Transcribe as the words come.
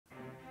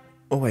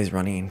Always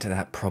running into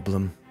that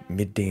problem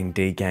mid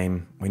D&D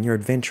game when your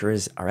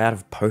adventurers are out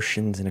of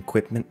potions and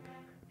equipment,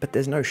 but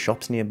there's no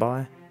shops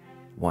nearby?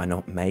 Why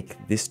not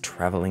make this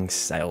Traveling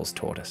Sales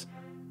Tortoise?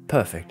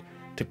 Perfect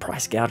to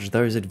price gouge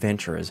those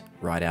adventurers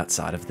right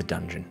outside of the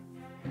dungeon.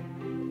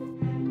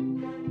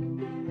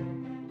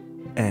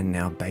 And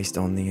now, based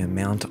on the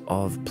amount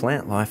of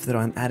plant life that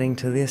I'm adding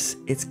to this,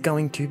 it's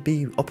going to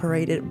be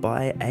operated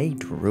by a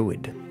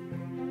druid.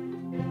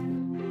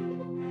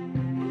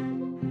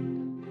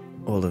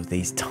 All of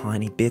these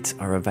tiny bits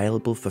are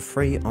available for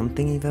free on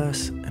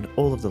Thingiverse, and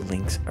all of the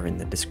links are in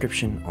the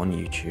description on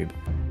YouTube.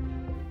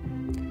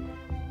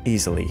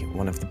 Easily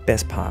one of the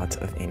best parts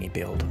of any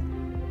build.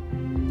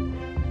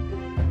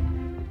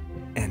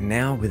 And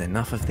now, with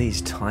enough of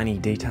these tiny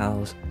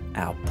details,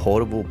 our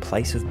portable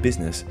place of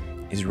business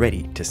is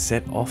ready to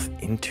set off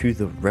into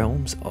the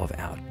realms of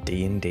our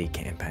D&D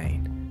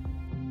campaign.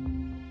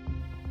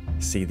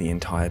 See the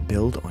entire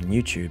build on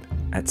YouTube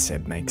at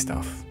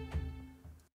SebMakeStuff.